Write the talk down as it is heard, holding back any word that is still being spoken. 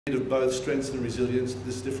of both strength and resilience at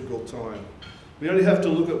this difficult time. We only have to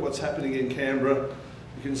look at what's happening in Canberra.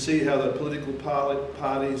 You can see how the political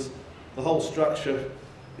parties, the whole structure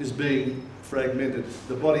is being fragmented.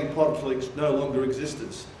 The body politic no longer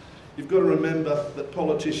exists. You've got to remember that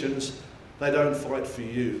politicians, they don't fight for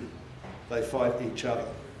you, they fight each other.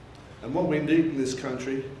 And what we need in this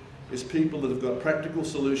country is people that have got practical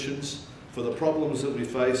solutions for the problems that we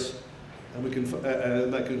face, and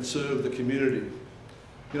they can serve the community.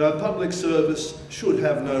 You know, public service should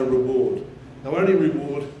have no reward. Our only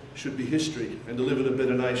reward should be history and deliver a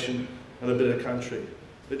better nation and a better country.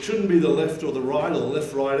 It shouldn't be the left or the right or the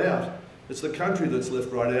left right out. It's the country that's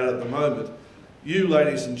left right out at the moment. You,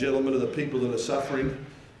 ladies and gentlemen, are the people that are suffering.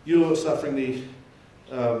 You are suffering the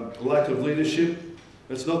lack of leadership.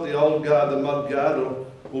 It's not the old guard, the mud guard,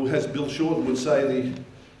 or as Bill Shorten would say,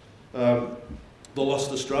 the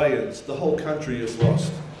lost Australians. The whole country is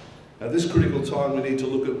lost. At this critical time, we need to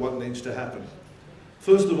look at what needs to happen.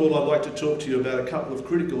 First of all, I'd like to talk to you about a couple of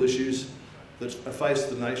critical issues that face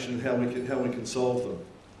the nation and how we can solve them.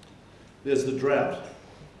 There's the drought.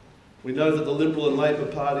 We know that the Liberal and Labor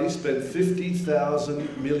parties spent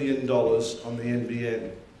 $50,000 million on the NBN.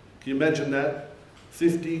 Can you imagine that?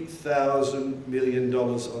 $50,000 million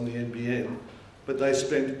on the NBN, but they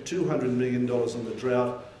spent $200 million on the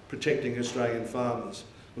drought, protecting Australian farmers.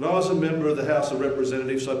 When I was a member of the House of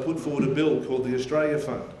Representatives, I put forward a bill called the Australia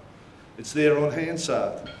Fund. It's there on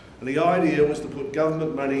Hansard. And the idea was to put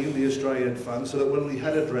government money in the Australian Fund so that when we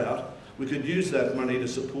had a drought, we could use that money to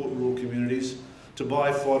support rural communities, to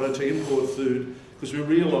buy fodder, to import food, because we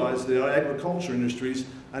realised that our agriculture industries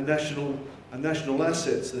are national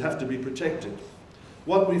assets that have to be protected.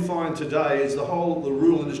 What we find today is the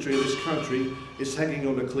rural industry of this country is hanging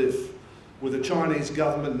on a cliff, where the Chinese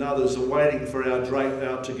government and others are waiting for our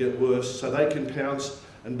drought to get worse so they can pounce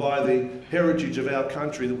and buy the heritage of our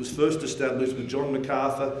country that was first established with John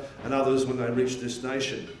MacArthur and others when they reached this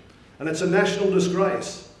nation. And it's a national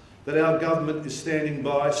disgrace that our government is standing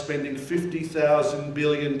by spending $50,000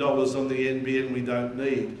 billion on the NBN we don't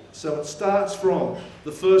need. So it starts from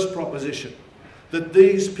the first proposition, that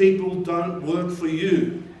these people don't work for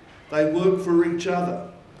you, they work for each other.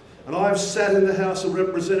 And I've sat in the House of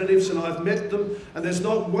Representatives and I've met them, and there's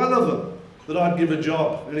not one of them that I'd give a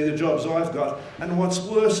job, any of the jobs I've got. And what's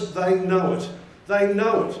worse, they know it. They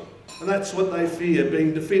know it. And that's what they fear,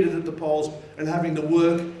 being defeated at the polls and having to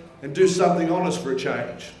work and do something honest for a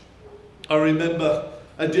change. I remember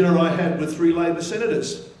a dinner I had with 3 Labor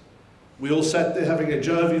senators. We all sat there having a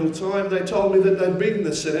jovial time. They told me that they'd been in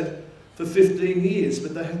the Senate for 15 years,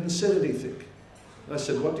 but they hadn't said anything. I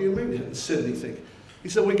said, what do you mean you hadn't said anything? He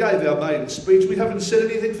said, we gave our maiden speech, we haven't said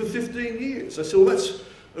anything for 15 years. I said, well, that's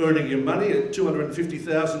earning your money at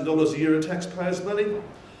 $250,000 a year of taxpayers' money.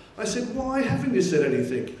 I said, why haven't you said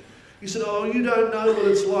anything? He said, oh, you don't know what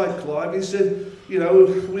it's like, Clive. He said, you know,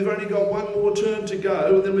 we've only got one more term to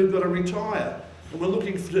go and then we've got to retire. And we're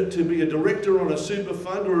looking to be a director on a super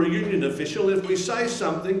fund or a union official. If we say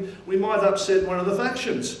something, we might upset one of the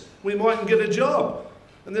factions. We mightn't get a job.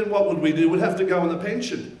 And then what would we do? We'd have to go on the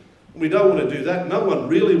pension. We don't want to do that. No one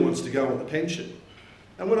really wants to go on the pension.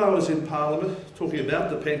 And when I was in Parliament talking about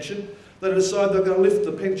the pension, they decided they're going to lift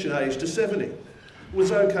the pension age to 70. It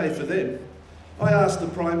was okay for them. I asked the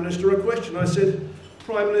Prime Minister a question. I said,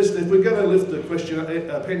 Prime Minister, if we're going to lift the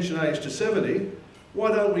pension age to 70,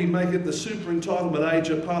 why don't we make it the super entitlement age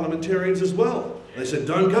of parliamentarians as well? They said,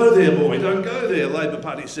 don't go there, boy, don't go there, Labor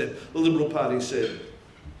Party said, the Liberal Party said.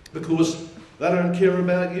 Because they don't care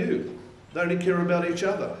about you. They only care about each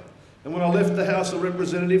other. And when I left the House of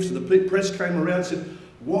Representatives and the press came around and said,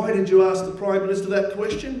 why did you ask the Prime Minister that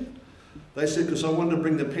question? They said, because I wanted to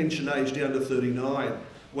bring the pension age down to 39,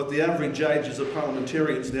 what the average age is of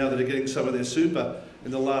parliamentarians now that are getting some of their super in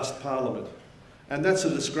the last Parliament. And that's a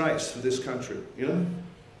disgrace for this country, you know?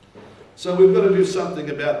 So we've got to do something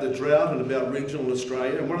about the drought and about regional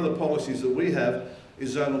Australia, and one of the policies that we have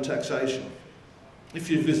is zonal taxation. If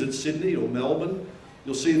you visit Sydney or Melbourne,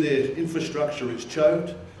 you'll see their infrastructure is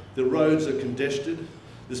choked, the roads are congested,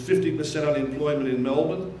 there's 50% unemployment in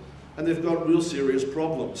Melbourne, and they've got real serious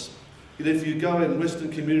problems. Yet if you go in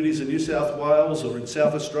Western communities in New South Wales or in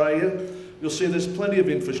South Australia, you'll see there's plenty of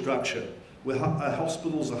infrastructure, where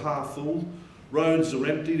hospitals are half full, roads are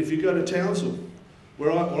emptied. If you go to Townsville,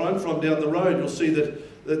 where I'm from down the road, you'll see that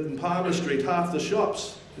in Palmer Street, half the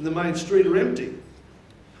shops in the main street are empty.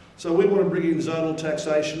 So we want to bring in zonal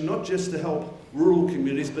taxation, not just to help rural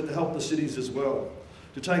communities, but to help the cities as well.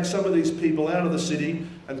 To take some of these people out of the city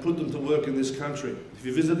and put them to work in this country. If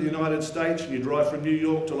you visit the United States and you drive from New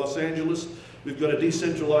York to Los Angeles, we've got a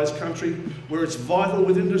decentralised country where it's vital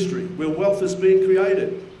with industry, where wealth is being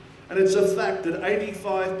created. And it's a fact that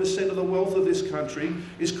 85% of the wealth of this country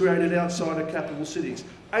is created outside of capital cities.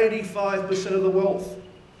 85% of the wealth.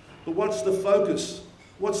 But what's the focus?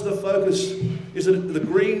 What's the focus? Is it the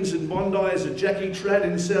Greens in Bondi? Is it Jackie Trad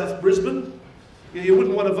in South Brisbane? You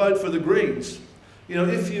wouldn't want to vote for the Greens. You know,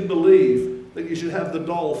 if you believe that you should have the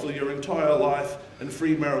dole for your entire life and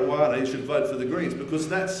free marijuana, you should vote for the Greens, because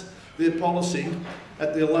that's their policy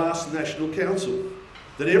at their last National Council.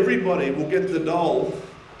 That everybody will get the dole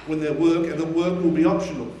when they work, and the work will be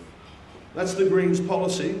optional. That's the Greens'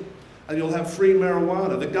 policy, and you'll have free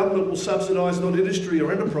marijuana. The government will subsidise not industry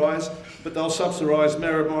or enterprise, but they'll subsidise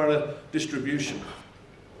marijuana distribution.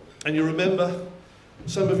 And you remember,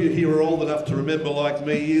 some of you here are old enough to remember, like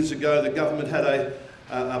me, years ago the government had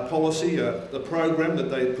a policy, a program that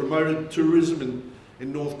they promoted tourism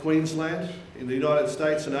in North Queensland, in the United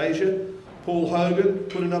States and Asia. Paul Hogan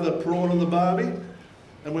put another prawn on the barbie,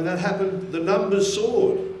 and when that happened, the numbers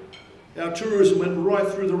soared. Our tourism went right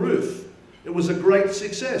through the roof. It was a great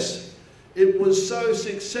success. It was so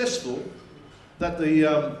successful that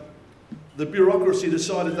the bureaucracy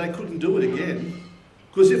decided they couldn't do it again,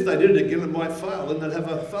 because if they did it again, it might fail, and they'd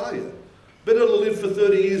have a failure. Better to live for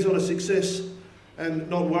 30 years on a success and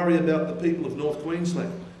not worry about the people of North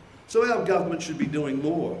Queensland. So our government should be doing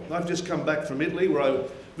more. I've just come back from Italy, where I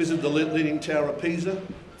visited the Leaning Tower of Pisa.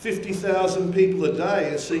 50,000 people a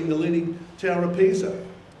day are seeing the Leaning Tower of Pisa.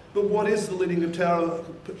 But what is the Leaning Tower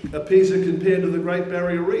of Pisa compared to the Great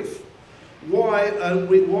Barrier Reef? Why aren't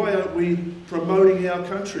we promoting our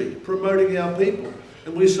country, promoting our people?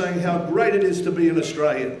 And we're saying how great it is to be an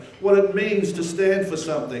Australian, what it means to stand for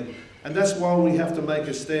something. And that's why we have to make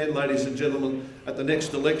a stand, ladies and gentlemen, at the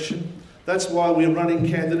next election. That's why we're running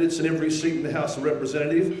candidates in every seat in the House of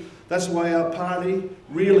Representatives. That's why our party,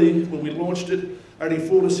 really, when we launched it only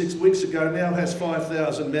 4 to 6 weeks ago, now has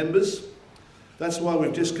 5,000 members. That's why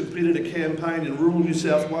we've just completed a campaign in rural New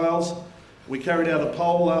South Wales. We carried out a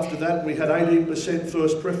poll after that, and we had 18%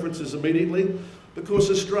 first preferences immediately, because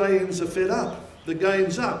Australians are fed up. The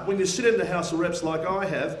game's up. When you sit in the House of Reps like I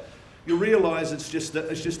have, you realise it's just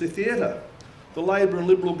a theatre. The Labor and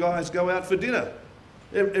Liberal guys go out for dinner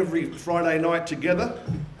every Friday night together,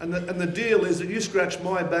 and the deal is that you scratch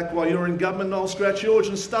my back while you're in government, and I'll scratch yours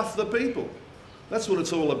and stuff the people. That's what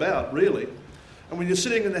it's all about, really. And when you're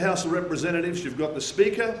sitting in the House of Representatives, you've got the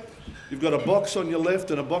Speaker, you've got a box on your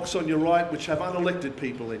left and a box on your right which have unelected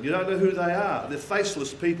people in. You don't know who they are. They're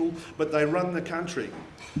faceless people, but they run the country.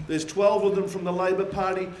 There's 12 of them from the Labor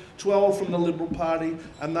Party, 12 from the Liberal Party,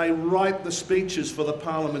 and they write the speeches for the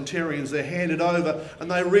parliamentarians. They're handed over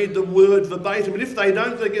and they read them word verbatim. And if they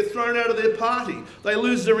don't, they get thrown out of their party. They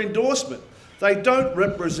lose their endorsement. They don't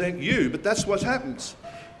represent you, but that's what happens.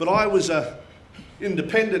 But I was an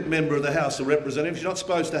independent member of the House of Representatives. You're not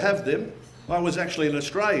supposed to have them. I was actually an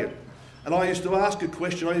Australian. And I used to ask a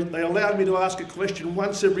question. They allowed me to ask a question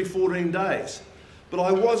once every 14 days. But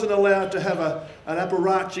I wasn't allowed to have an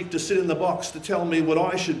apparatchik to sit in the box to tell me what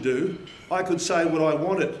I should do. I could say what I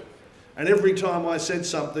wanted. And every time I said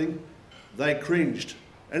something, they cringed.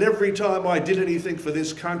 And every time I did anything for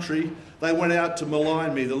this country, they went out to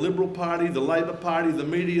malign me. The Liberal Party, the Labor Party, the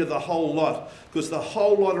media, the whole lot. Because the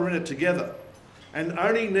whole lot are in it together. And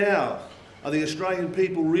only now are the Australian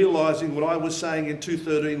people realising what I was saying in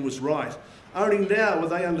 2013 was right. Only now are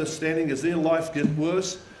they understanding, as their life gets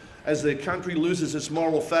worse, as their country loses its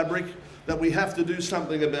moral fabric, that we have to do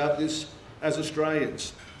something about this as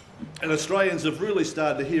Australians. And Australians have really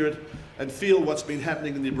started to hear it and feel what's been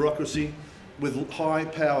happening in the bureaucracy with high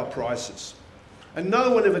power prices. And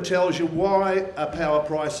no one ever tells you why a power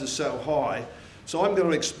price is so high, so I'm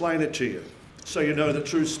going to explain it to you so you know the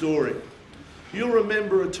true story. You'll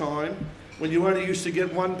remember a time when you only used to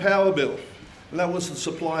get one power bill, and that was the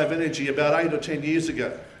supply of energy about 8 or 10 years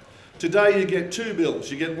ago. Today you get 2 bills.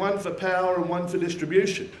 You get one for power and one for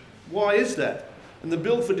distribution. Why is that? And the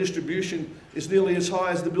bill for distribution is nearly as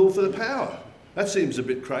high as the bill for the power. That seems a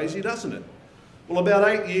bit crazy, doesn't it? Well, about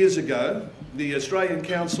 8 years ago, the Australian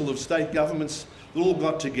Council of State Governments all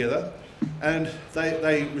got together, and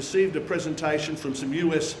they received a presentation from some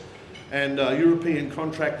US and European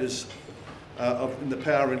contractors in the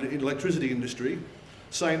power and electricity industry,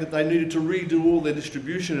 saying that they needed to redo all their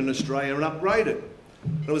distribution in Australia and upgrade it.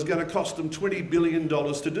 It was going to cost them $20 billion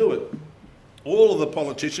to do it. All of the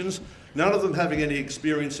politicians, none of them having any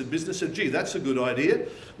experience in business, said, gee, that's a good idea.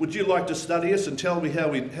 Would you like to study us and tell me how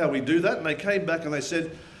we do that? And they came back and they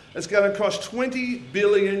said, it's going to cost $20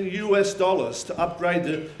 billion US to upgrade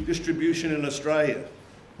the distribution in Australia.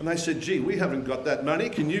 And they said, gee, we haven't got that money.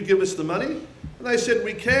 Can you give us the money? And they said,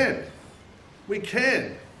 we can. We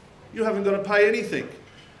can. You haven't got to pay anything.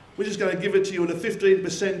 We're just going to give it to you at a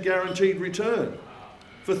 15% guaranteed return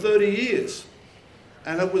for 30 years.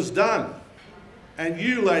 And it was done. And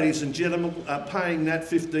you, ladies and gentlemen, are paying that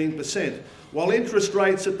 15%. While interest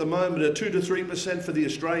rates at the moment are 2 to 3% for the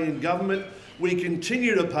Australian government, we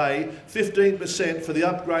continue to pay 15% for the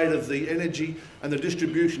upgrade of the energy and the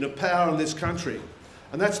distribution of power in this country.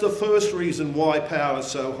 And that's the first reason why power is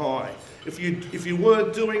so high. If you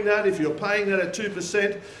weren't doing that, if you're paying that at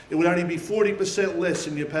 2%, it would only be 40% less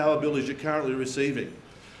in your power bill as you're currently receiving.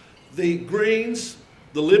 The Greens,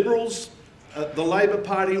 the Liberals, the Labor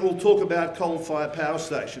Party all talk about coal-fired power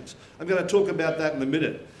stations. I'm going to talk about that in a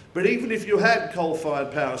minute. But even if you had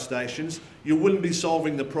coal-fired power stations, you wouldn't be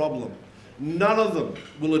solving the problem. None of them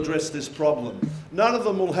will address this problem. None of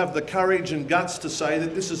them will have the courage and guts to say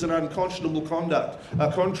that this is an unconscionable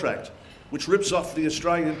contract, which rips off the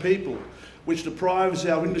Australian people, which deprives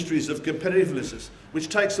our industries of competitiveness, which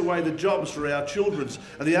takes away the jobs for our children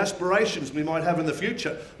and the aspirations we might have in the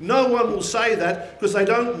future. No one will say that because they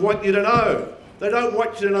don't want you to know. They don't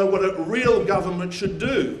want you to know what a real government should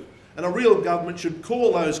do. And a real government should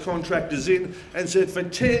call those contractors in and say, for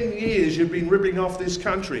 10 years you've been ripping off this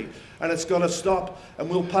country and it's got to stop, and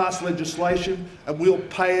we'll pass legislation and we'll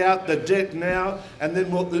pay out the debt now, and then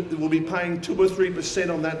we'll be paying 2 or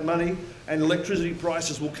 3% on that money, and electricity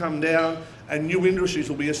prices will come down and new industries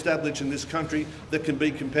will be established in this country that can be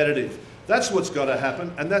competitive. That's what's got to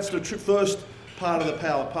happen, and that's the first part of the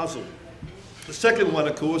power puzzle. The second one,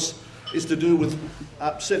 of course, is to do with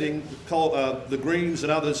upsetting the Greens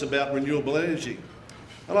and others about renewable energy.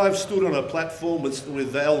 And I've stood on a platform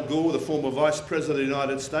with Al Gore, the former Vice President of the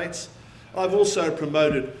United States. I've also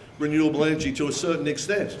promoted renewable energy to a certain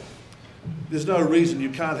extent. There's no reason you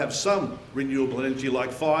can't have some renewable energy,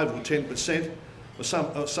 like 5 or 10%,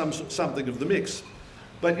 or something of the mix.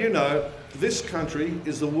 But you know, this country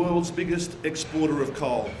is the world's biggest exporter of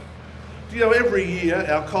coal. You know, every year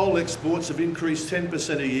our coal exports have increased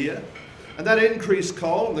 10% a year, and that increased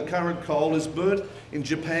coal, the current coal, is burnt in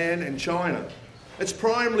Japan and China. It's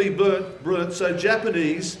primarily burnt so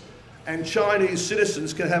Japanese and Chinese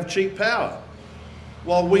citizens can have cheap power,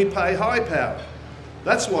 while we pay high power.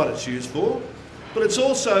 That's what it's used for. But it's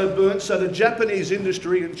also burnt so the Japanese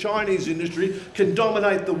industry and Chinese industry can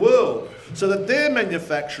dominate the world, so that their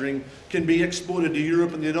manufacturing can be exported to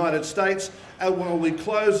Europe and the United States, and while we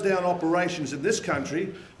close down operations in this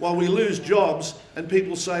country, while we lose jobs, and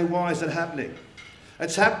people say, why is it happening?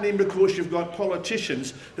 It's happening because you've got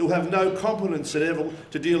politicians who have no competence at all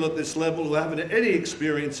to deal at this level, who haven't any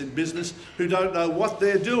experience in business, who don't know what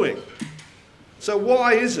they're doing. So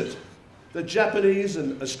why is it that Japanese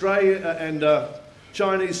and Australian and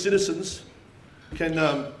Chinese citizens can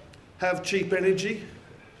have cheap energy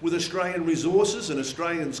with Australian resources and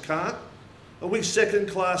Australians can't? Are we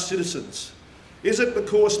second-class citizens? Is it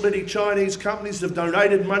because many Chinese companies have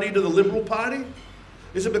donated money to the Liberal Party?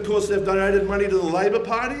 Is it because they've donated money to the Labor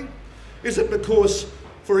Party? Is it because,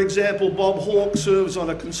 for example, Bob Hawke serves on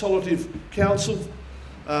a consultative council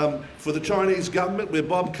for the Chinese government, where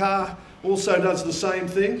Bob Carr also does the same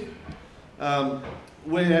thing,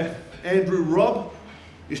 where Andrew Robb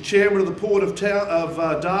is chairman of the Port of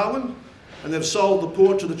Darwin, and they've sold the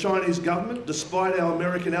port to the Chinese government, despite our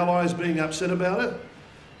American allies being upset about it.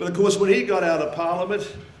 But of course, when he got out of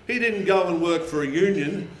Parliament, he didn't go and work for a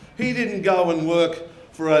union. He didn't go and work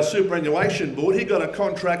for a superannuation board. He got a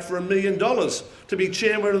contract for $1 million to be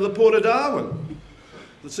chairman of the Port of Darwin.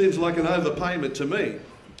 It seems like an overpayment to me.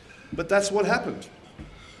 But that's what happened.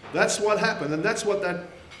 That's what happened, and that's what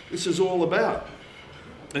this is all about.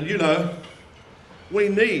 And you know, we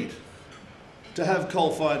need to have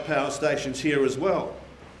coal-fired power stations here as well.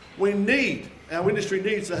 Our industry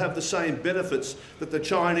needs to have the same benefits that the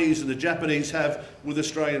Chinese and the Japanese have with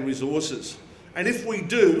Australian resources. And if we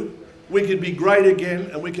do, we can be great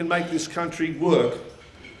again, and we can make this country work.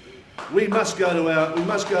 We must go to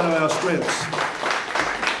our strengths.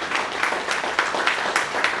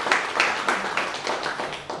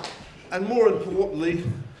 And more importantly,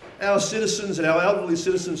 our citizens and our elderly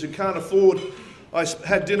citizens who can't afford. I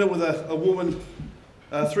had dinner with a woman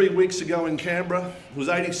 3 weeks ago in Canberra, who was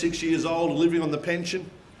 86 years old, living on the pension.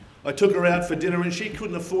 I took her out for dinner and she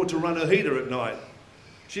couldn't afford to run her heater at night.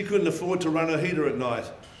 She couldn't afford to run her heater at night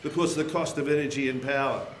because of the cost of energy and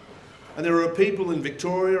power. And there are people in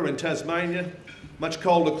Victoria and Tasmania, much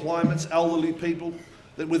colder climates, elderly people,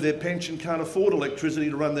 that with their pension can't afford electricity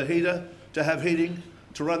to run the heater, to have heating,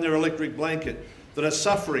 to run their electric blanket, that are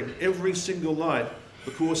suffering every single night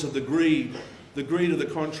because of the greed of the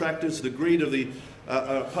contractors, the greed of the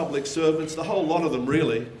public servants, the whole lot of them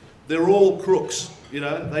really. They're all crooks, you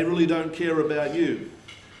know, they really don't care about you.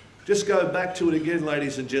 Just go back to it again,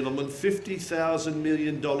 ladies and gentlemen, $50,000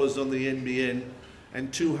 million on the NBN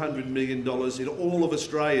and $200 million in all of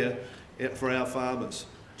Australia for our farmers.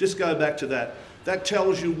 Just go back to that. That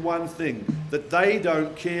tells you one thing, that they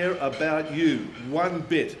don't care about you one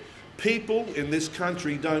bit. People in this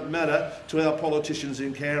country don't matter to our politicians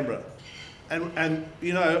in Canberra. And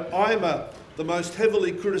you know, I'm the most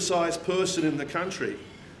heavily criticised person in the country.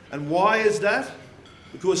 And why is that?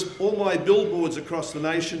 Because all my billboards across the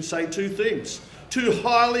nation say two things, two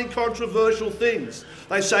highly controversial things.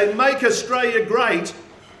 They say, make Australia great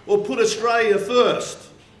or put Australia first.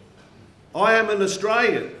 I am an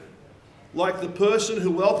Australian. Like the person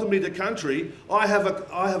who welcomed me to country, I have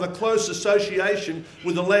a close association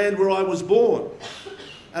with the land where I was born.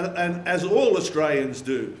 And as all Australians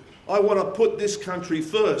do, I want to put this country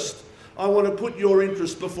first. I want to put your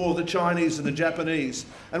interests before the Chinese and the Japanese.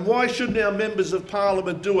 And why shouldn't our members of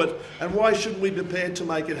parliament do it? And why shouldn't we be prepared to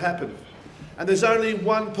make it happen? And there's only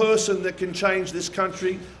one person that can change this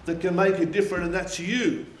country, that can make it different, and that's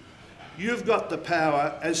you. You've got the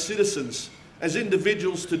power as citizens, as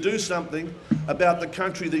individuals, to do something about the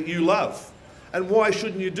country that you love. And why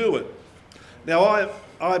shouldn't you do it? Now,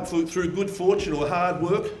 I through good fortune or hard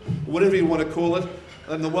work, or whatever you want to call it,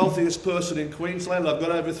 I'm the wealthiest person in Queensland. I've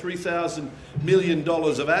got over $3,000 million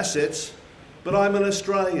of assets, but I'm an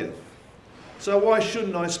Australian. So why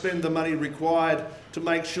shouldn't I spend the money required to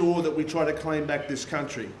make sure that we try to claim back this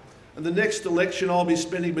country? And the next election, I'll be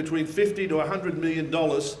spending between $50 to $100 million.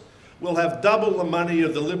 We'll have double the money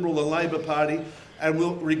of the Liberal and Labor Party, and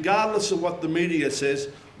we'll, regardless of what the media says,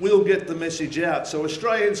 we'll get the message out so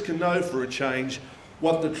Australians can know for a change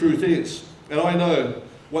what the truth is. And I know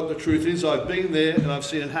what the truth is. I've been there and I've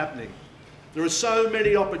seen it happening. There are so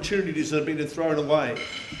many opportunities that have been thrown away.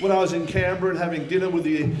 When I was in Canberra and having dinner with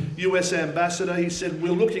the US ambassador, he said,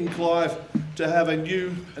 we're looking, Clive, to have a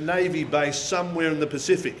new Navy base somewhere in the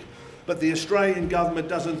Pacific, but the Australian government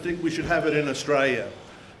doesn't think we should have it in Australia.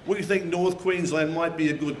 We think North Queensland might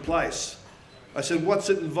be a good place. I said, what's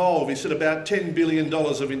it involve? He said, about $10 billion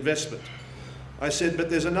of investment. I said, but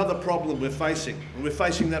there's another problem we're facing, and we're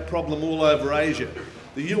facing that problem all over Asia.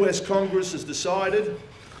 The US Congress has decided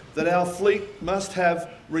that our fleet must have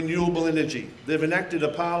renewable energy. They've enacted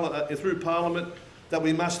through Parliament that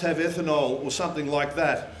we must have ethanol or something like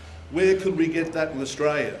that. Where could we get that in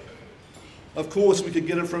Australia? Of course, we could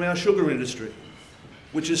get it from our sugar industry,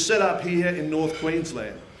 which is set up here in North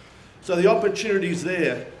Queensland. So the opportunity's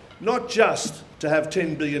there, not just to have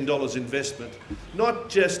 $10 billion investment, not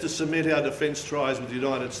just to cement our defence ties with the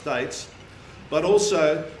United States, but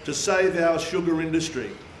also to save our sugar industry.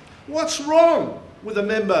 What's wrong with a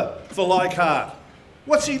member for Leichhardt?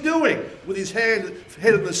 What's he doing with his head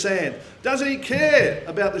in the sand? Doesn't he care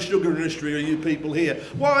about the sugar industry or you people here?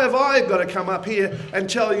 Why have I got to come up here and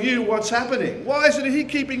tell you what's happening? Why isn't he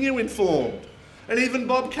keeping you informed? And even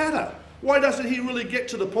Bob Katter, why doesn't he really get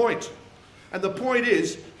to the point? And the point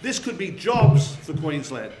is, this could be jobs for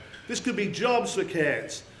Queensland. This could be jobs for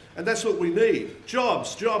Cairns. And that's what we need.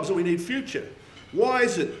 Jobs, and we need future. Why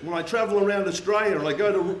is it when I travel around Australia and I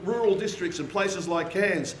go to rural districts and places like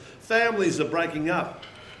Cairns, families are breaking up.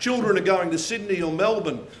 Children are going to Sydney or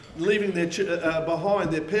Melbourne, leaving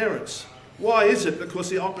behind their parents. Why is it? Because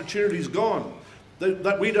the opportunity's gone.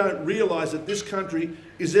 That we don't realise that this country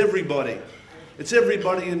is everybody. It's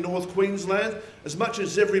everybody in North Queensland, as much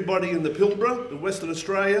as everybody in the Pilbara, in Western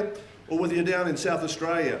Australia, or whether you're down in South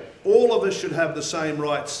Australia. All of us should have the same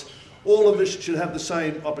rights. All of us should have the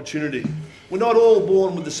same opportunity. We're not all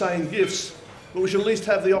born with the same gifts, but we should at least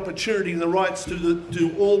have the opportunity and the rights to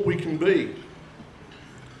do all we can be.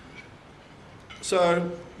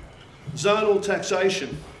 So, zonal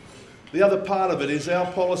taxation, the other part of it is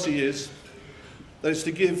our policy is that it's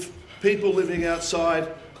to give people living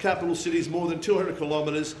outside capital cities more than 200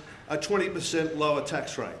 kilometres a 20% lower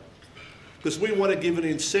tax rate. Because we want to give an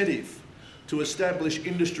incentive to establish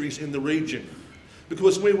industries in the region.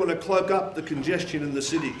 Because we want to cloak up the congestion in the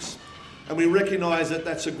cities. And we recognise that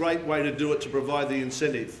that's a great way to do it, to provide the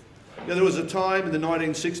incentive. Now, there was a time in the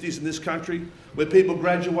 1960s in this country where people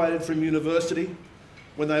graduated from university,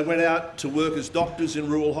 when they went out to work as doctors in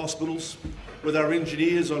rural hospitals, with our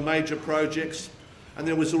engineers on major projects, and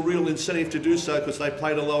there was a real incentive to do so because they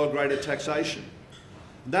paid a lower grade of taxation.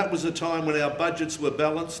 That was a time when our budgets were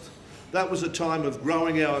balanced, that was a time of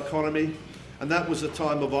growing our economy, and that was a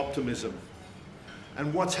time of optimism.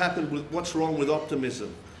 And what's wrong with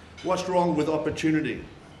optimism? What's wrong with opportunity?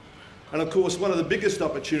 And of course, one of the biggest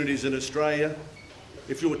opportunities in Australia,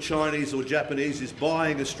 if you're Chinese or Japanese, is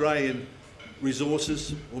buying Australian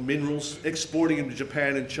resources or minerals, exporting them to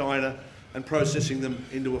Japan and China, and processing them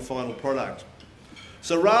into a final product.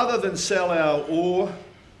 So rather than sell our ore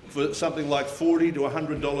for something like $40 to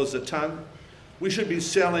 $100 a tonne, we should be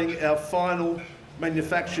selling our final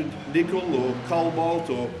manufactured nickel or cobalt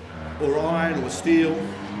or iron or steel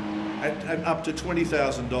at up to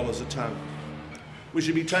 $20,000 a tonne. We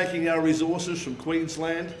should be taking our resources from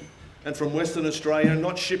Queensland and from Western Australia,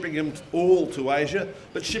 not shipping them all to Asia,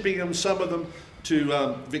 but shipping them, some of them,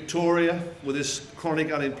 to Victoria with this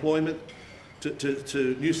chronic unemployment,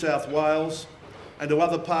 to New South Wales and to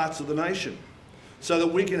other parts of the nation, so that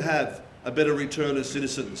we can have a better return as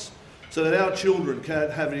citizens, so that our children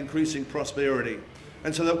can have increasing prosperity,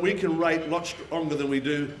 and so that we can rate a lot stronger than we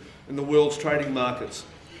do in the world's trading markets.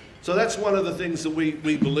 So that's one of the things that we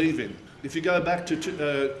believe in. If you go back to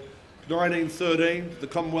 1913, the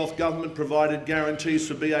Commonwealth Government provided guarantees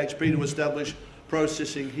for BHP to establish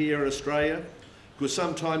processing here in Australia, because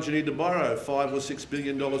sometimes you need to borrow $5 or $6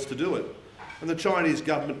 billion to do it. And the Chinese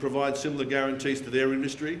government provides similar guarantees to their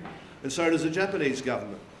industry, and so does the Japanese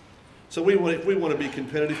government. So if we want to be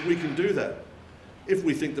competitive, we can do that, if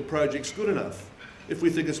we think the project's good enough, if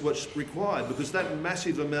we think it's what's required, because that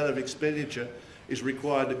massive amount of expenditure is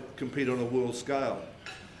required to compete on a world scale.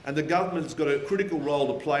 And the government's got a critical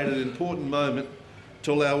role to play at an important moment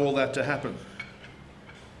to allow all that to happen.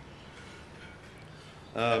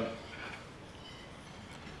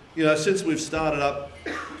 You know, since we've started up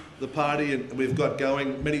the party and we've got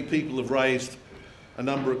going, many people have raised a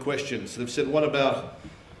number of questions. They've said, what about,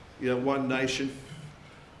 you know, one nation?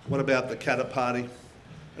 What about the Katter Party?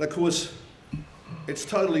 And of course, it's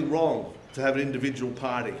totally wrong to have an individual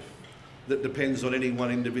party that depends on any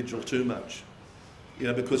one individual too much. You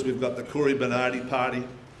know, because we've got the Cory Bernardi Party,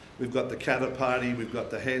 we've got the Katter Party, we've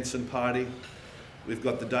got the Hanson Party, we've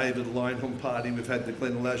got the David Leinholm Party, we've had the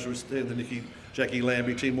Glenn Lazarus team, the Jackie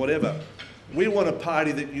Lambie team, whatever. We want a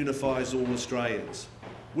party that unifies all Australians.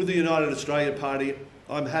 With the United Australia Party,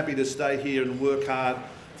 I'm happy to stay here and work hard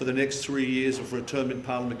for the next 3 years or for a term in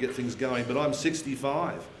Parliament to get things going, but I'm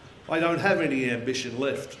 65. I don't have any ambition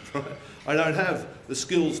left. Right? I don't have the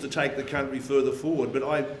skills to take the country further forward, but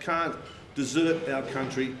I can't desert our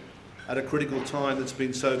country at a critical time that's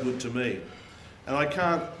been so good to me. And I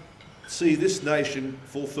can't see this nation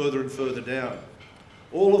fall further and further down.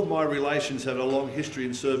 All of my relations have a long history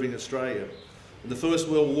in serving Australia. In the First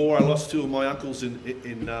World War, I lost 2 of my uncles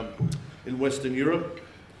in Western Europe.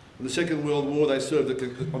 In the Second World War, they served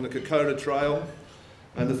on the Kokoda Trail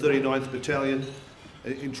and the 39th Battalion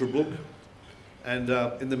in Trebuk and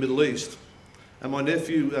in the Middle East. And my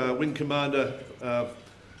nephew, Wing Commander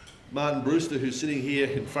Martin Brewster, who's sitting here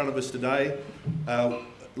in front of us today,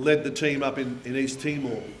 led the team up in East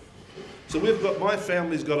Timor. So my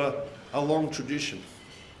family's got a long tradition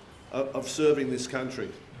of serving this country.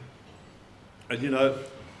 And you know,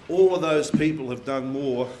 all of those people have done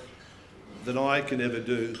more than I can ever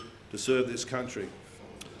do to serve this country.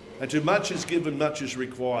 And too much is given, much is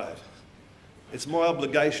required. It's my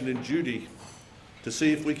obligation and duty to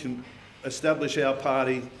see if we can establish our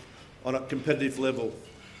party on a competitive level,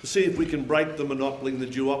 to see if we can break the monopoly and the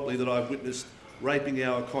duopoly that I've witnessed raping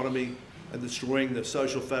our economy and destroying the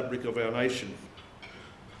social fabric of our nation.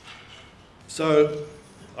 So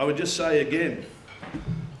I would just say again,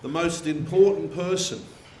 the most important person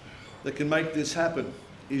that can make this happen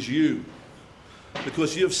is you,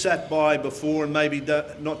 because you've sat by before and maybe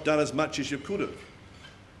not done as much as you could have.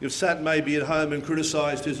 You've sat maybe at home and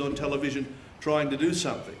criticised who's on television trying to do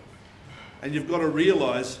something. And you've got to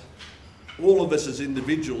realise all of us as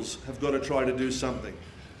individuals have got to try to do something.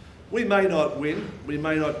 We may not win, we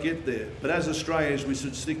may not get there, but as Australians we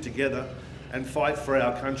should stick together and fight for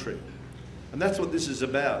our country. And that's what this is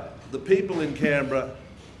about. The people in Canberra,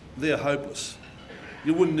 they're hopeless.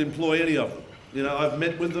 You wouldn't employ any of them. You know, I've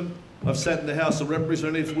met with them, I've sat in the House of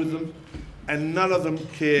Representatives with them, and none of them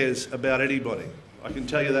cares about anybody. I can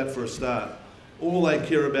tell you that for a start. All they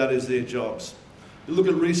care about is their jobs. You look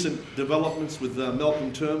at recent developments with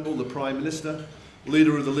Malcolm Turnbull, the Prime Minister,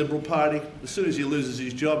 leader of the Liberal Party. As soon as he loses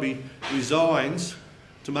his job, he resigns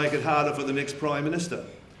to make it harder for the next Prime Minister.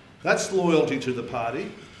 That's loyalty to the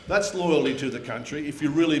party. That's loyalty to the country, if you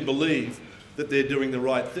really believe that they're doing the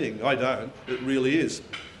right thing. I don't. It really is.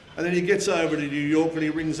 And then he gets over to New York and he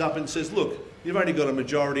rings up and says, look, you've only got a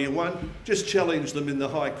majority of one. Just challenge them in the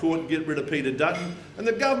High Court and get rid of Peter Dutton and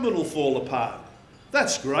the government will fall apart.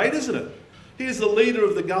 That's great, isn't it? Here's the leader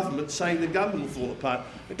of the government saying the government will fall apart.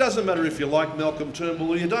 It doesn't matter if you like Malcolm Turnbull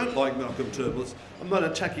or you don't like Malcolm Turnbull. I'm not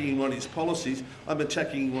attacking him on his policies, I'm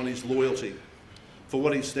attacking him on his loyalty for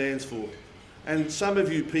what he stands for. And some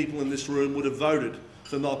of you people in this room would have voted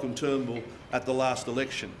for Malcolm Turnbull at the last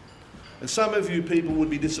election. And some of you people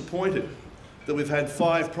would be disappointed that we've had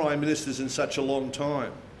 5 Prime Ministers in such a long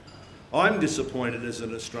time. I'm disappointed as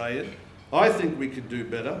an Australian. I think we could do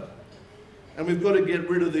better. And we've got to get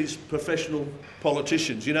rid of these professional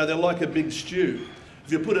politicians. You know, they're like a big stew.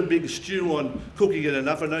 If you put a big stew on cooking it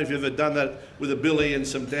enough, I don't know if you've ever done that with a billy and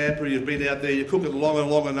some damper, you've been out there, you cook it long and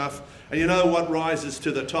long enough, and you know what rises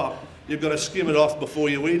to the top. You've got to skim it off before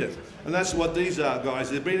you eat it. And that's what these are, guys.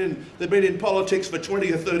 They've been in politics for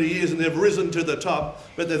 20 or 30 years and they've risen to the top,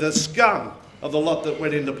 but they're the scum of the lot that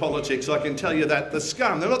went into politics. I can tell you that. The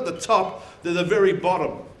scum. They're not the top, they're the very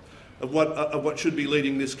bottom of what should be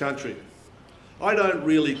leading this country. I don't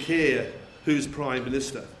really care who's Prime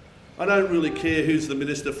Minister. I don't really care who's the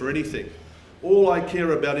Minister for anything. All I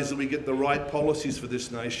care about is that we get the right policies for this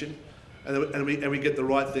nation and we get the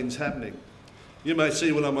right things happening. You may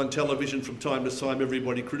see when I'm on television from time to time,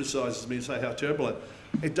 everybody criticises me and say how terrible I am.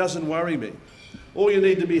 It doesn't worry me. All you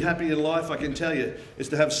need to be happy in life, I can tell you, is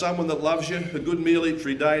to have someone that loves you, a good meal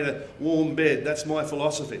every day and a warm bed. That's my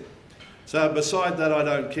philosophy. So beside that, I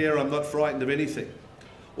don't care. I'm not frightened of anything.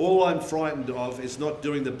 All I'm frightened of is not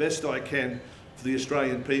doing the best I can for the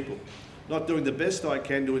Australian people, not doing the best I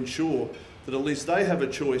can to ensure that at least they have a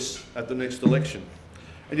choice at the next election.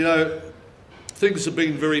 And you know, things have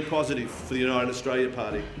been very positive for the United Australia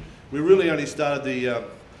Party. We really only started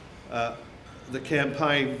the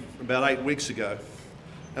campaign about 8 weeks ago,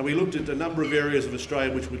 and we looked at a number of areas of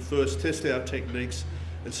Australia which would first test our techniques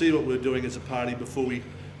and see what we're doing as a party before we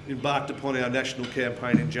embarked upon our national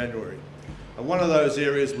campaign in January. And one of those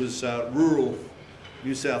areas was rural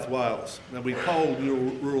New South Wales. Now we polled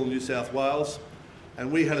rural New South Wales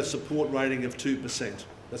and we had a support rating of 2%.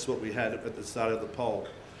 That's what we had at the start of the poll.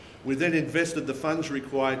 We then invested the funds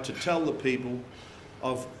required to tell the people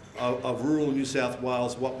of rural New South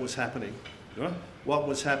Wales what was happening. Right? What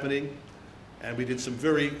was happening, and we did some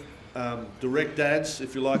very direct ads,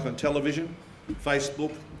 if you like, on television,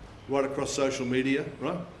 Facebook, right across social media,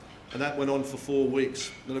 right? And that went on for 4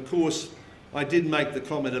 weeks. And of course, I did make the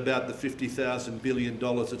comment about the $50,000 billion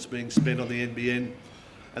that's being spent on the NBN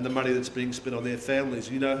and the money that's being spent on their families.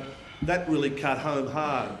 You know, that really cut home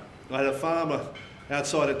hard. I had a farmer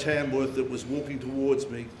outside of Tamworth that was walking towards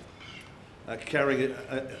me, carrying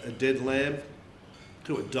a dead lamb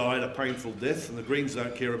who had died a painful death, and the Greens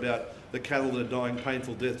don't care about the cattle that are dying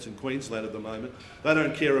painful deaths in Queensland at the moment. They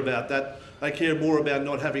don't care about that. They care more about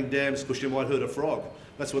not having dams because you might hurt a frog.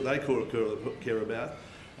 That's what they care about.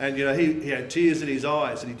 And you know, he had tears in his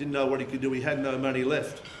eyes and he didn't know what he could do. He had no money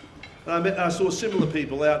left. And I saw similar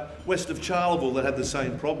people out west of Charleville that had the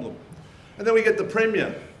same problem. And then we get the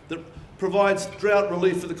Premier that provides drought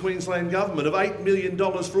relief for the Queensland government of $8 million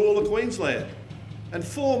for all of Queensland. And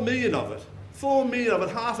 4 million of it,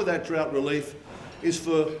 half of that drought relief is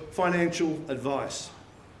for financial advice.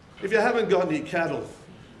 If you haven't got any cattle,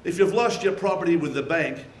 if you've lost your property with the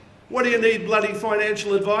bank, what do you need bloody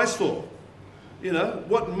financial advice for? You know,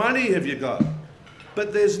 what money have you got?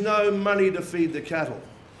 But there's no money to feed the cattle.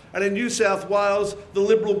 And in New South Wales, the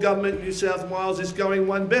Liberal government in New South Wales is going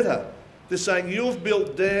one better. They're saying you've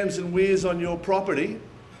built dams and weirs on your property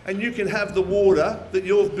and you can have the water that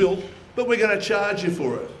you've built, but we're going to charge you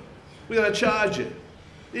for it. We're going to charge you.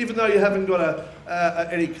 Even though you haven't got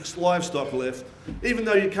any livestock left, even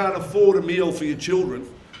though you can't afford a meal for your children,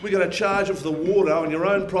 we're going to charge you for the water on your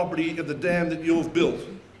own property at the dam that you've built.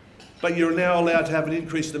 But you're now allowed to have an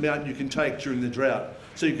increased amount you can take during the drought,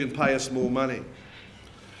 so you can pay us more money.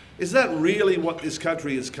 Is that really what this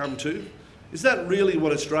country has come to? Is that really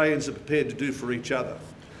what Australians are prepared to do for each other?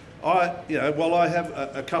 While I have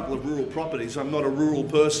a couple of rural properties, I'm not a rural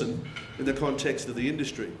person in the context of the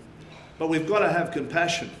industry. But we've got to have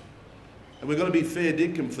compassion, and we've got to be fair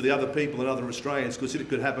dinkum for the other people and other Australians, because it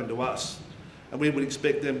could happen to us, and we would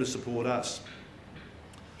expect them to support us.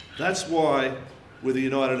 That's why we're the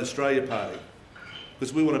United Australia Party,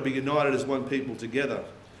 because we want to be united as one people together.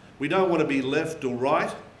 We don't want to be left or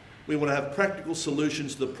right. We want to have practical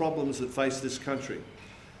solutions to the problems that face this country.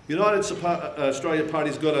 The United Australia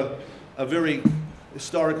Party's got a very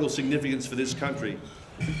historical significance for this country.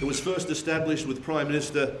 It was first established with Prime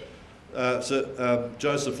Minister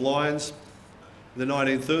Joseph Lyons in the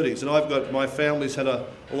 1930s, and my family's had a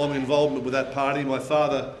long involvement with that party. My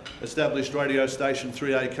father established radio station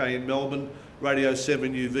 3AK in Melbourne, Radio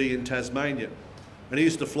 7UV in Tasmania, and he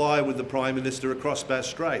used to fly with the Prime Minister across Bass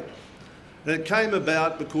Strait. And it came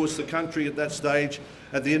about because the country at that stage,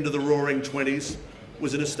 at the end of the Roaring 20s,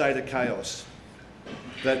 was in a state of chaos.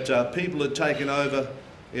 That people had taken over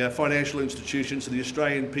financial institutions, and the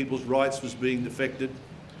Australian people's rights was being defected.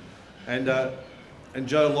 And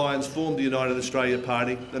Joe Lyons formed the United Australia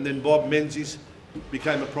Party, and then Bob Menzies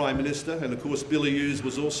became a Prime Minister, and of course Billy Hughes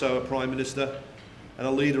was also a Prime Minister and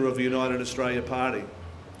a leader of the United Australia Party.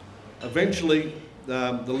 Eventually,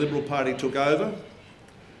 the Liberal Party took over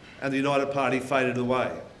and the United Party faded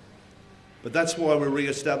away. But that's why we're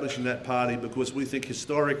re-establishing that party, because we think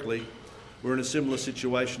historically we're in a similar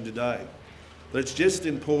situation today. But it's just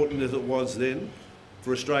important as it was then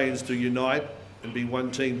for Australians to unite and be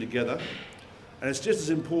one team together. And it's just as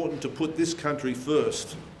important to put this country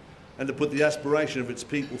first and to put the aspiration of its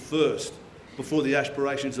people first before the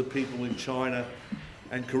aspirations of people in China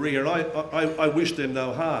and Korea. And I wish them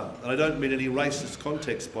no harm. And I don't mean any racist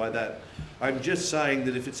context by that. I'm just saying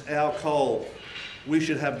that if it's our coal, we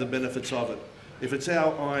should have the benefits of it. If it's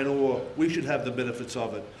our iron ore, we should have the benefits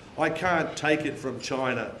of it. I can't take it from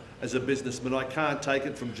China as a businessman. I can't take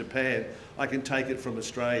it from Japan. I can take it from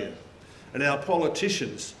Australia. And our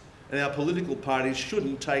politicians and our political parties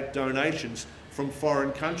shouldn't take donations from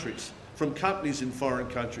foreign countries, from companies in foreign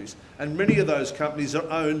countries. And many of those companies are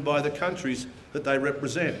owned by the countries that they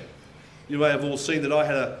represent. You may have all seen that I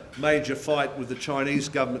had a major fight with the Chinese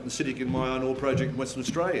government and CITIC in my iron ore project in Western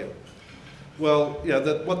Australia. Well, you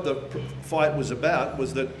know, what the fight was about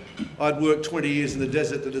was that I'd worked 20 years in the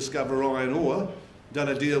desert to discover iron ore, done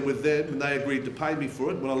a deal with them, and they agreed to pay me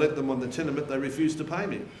for it. When I let them on the tenement, they refused to pay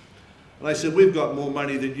me. And they said, we've got more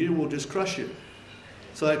money than you, we'll just crush you.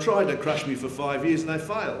 So they tried to crush me for 5 years and they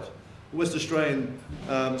failed. The West Australian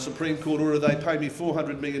Supreme Court ordered they pay me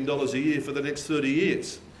 $400 million a year for the next 30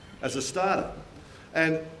 years as a starter.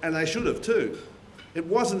 And they should have too. It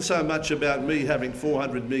wasn't so much about me having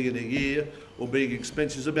 $400 million a year or being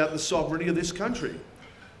expensive, it's about the sovereignty of this country.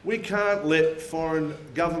 We can't let foreign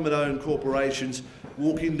government-owned corporations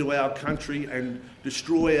walk into our country and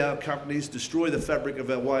destroy our companies, destroy the fabric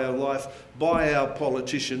of our way of life, buy our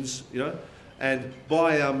politicians, you know, and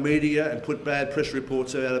buy our media and put bad press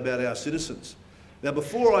reports out about our citizens. Now,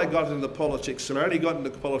 before I got into politics, and I only got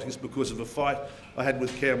into politics because of a fight I had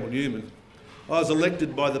with Campbell Newman, I was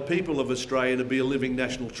elected by the people of Australia to be a living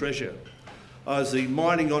national treasure. I was the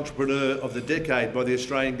mining entrepreneur of the decade by the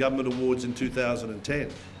Australian Government Awards in 2010.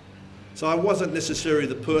 So I wasn't necessarily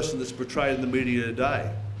the person that's portrayed in the media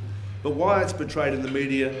today. But why it's portrayed in the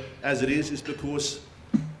media as it is because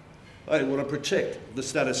they want to protect the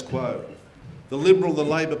status quo. The Liberal, the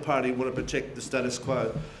Labor Party want to protect the status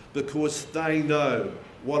quo because they know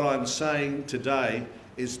what I'm saying today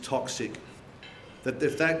is toxic. That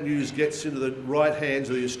if that news gets into the right hands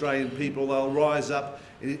of the Australian people, they'll rise up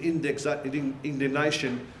in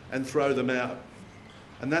indignation and throw them out.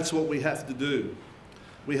 And that's what we have to do.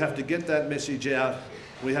 We have to get that message out.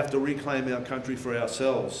 We have to reclaim our country for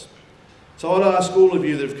ourselves. So I'd ask all of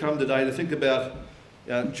you that have come today to think about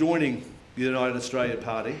joining the United Australia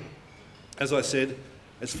Party. As I said,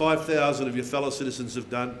 as 5,000 of your fellow citizens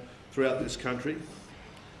have done throughout this country.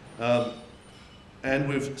 And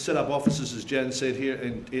we've set up offices, as Jan said, here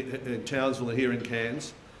in Townsville and here in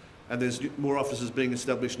Cairns. And there's more offices being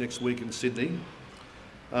established next week in Sydney.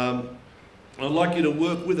 I'd like you to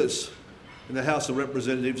work with us in the House of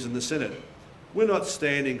Representatives and the Senate. We're not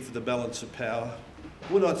standing for the balance of power.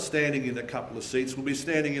 We're not standing in a couple of seats. We'll be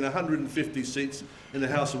standing in 150 seats in the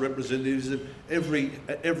House of Representatives and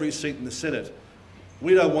every seat in the Senate.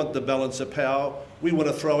 We don't want the balance of power. We want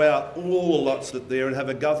to throw out all the lots that are there and have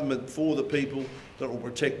a government for the people that will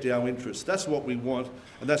protect our interests. That's what we want,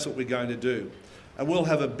 and that's what we're going to do. And we'll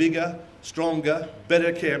have a bigger, stronger,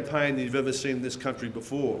 better campaign than you've ever seen in this country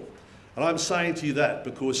before. And I'm saying to you that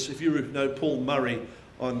because if you know Paul Murray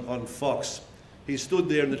on Fox, he stood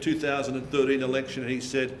there in the 2013 election and he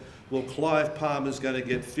said, well, Clive Palmer's going to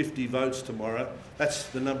get 50 votes tomorrow. That's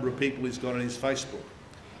the number of people he's got on his Facebook.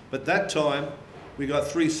 But that time, we got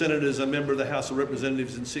 3 senators, a member of the House of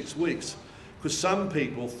Representatives in 6 weeks, because some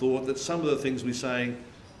people thought that some of the things we're saying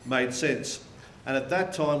made sense. And at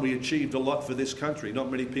that time, we achieved a lot for this country.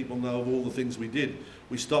 Not many people know of all the things we did.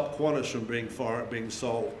 We stopped Qantas from being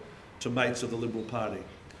sold to mates of the Liberal Party.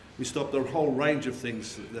 We stopped a whole range of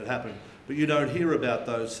things that happened. But you don't hear about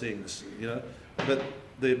those things, you know. But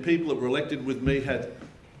the people that were elected with me had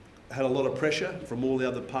a lot of pressure from all the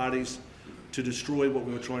other parties to destroy what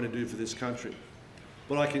we were trying to do for this country.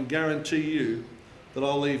 But I can guarantee you that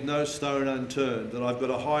I'll leave no stone unturned, that I've got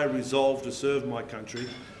a high resolve to serve my country.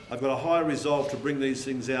 I've got a high resolve to bring these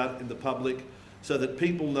things out in the public so that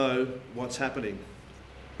people know what's happening.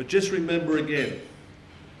 But just remember again,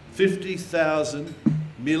 $50,000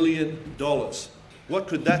 million. What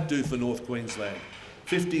could that do for North Queensland?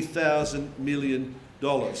 $50,000 million.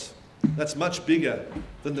 That's much bigger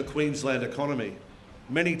than the Queensland economy,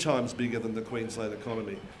 many times bigger than the Queensland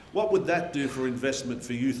economy. What would that do for investment,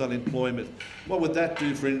 for youth unemployment? What would that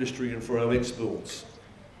do for industry and for our exports?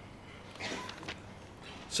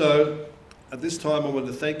 So at this time I want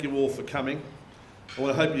to thank you all for coming. I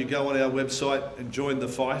want to hope you go on our website and join the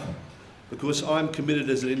fight, because I'm committed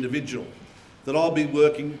as an individual that I'll be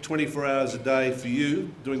working 24 hours a day for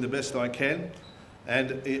you, doing the best I can,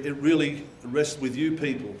 and it really rests with you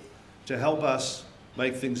people to help us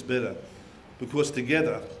make things better, because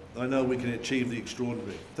together I know we can achieve the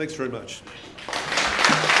extraordinary. Thanks very much.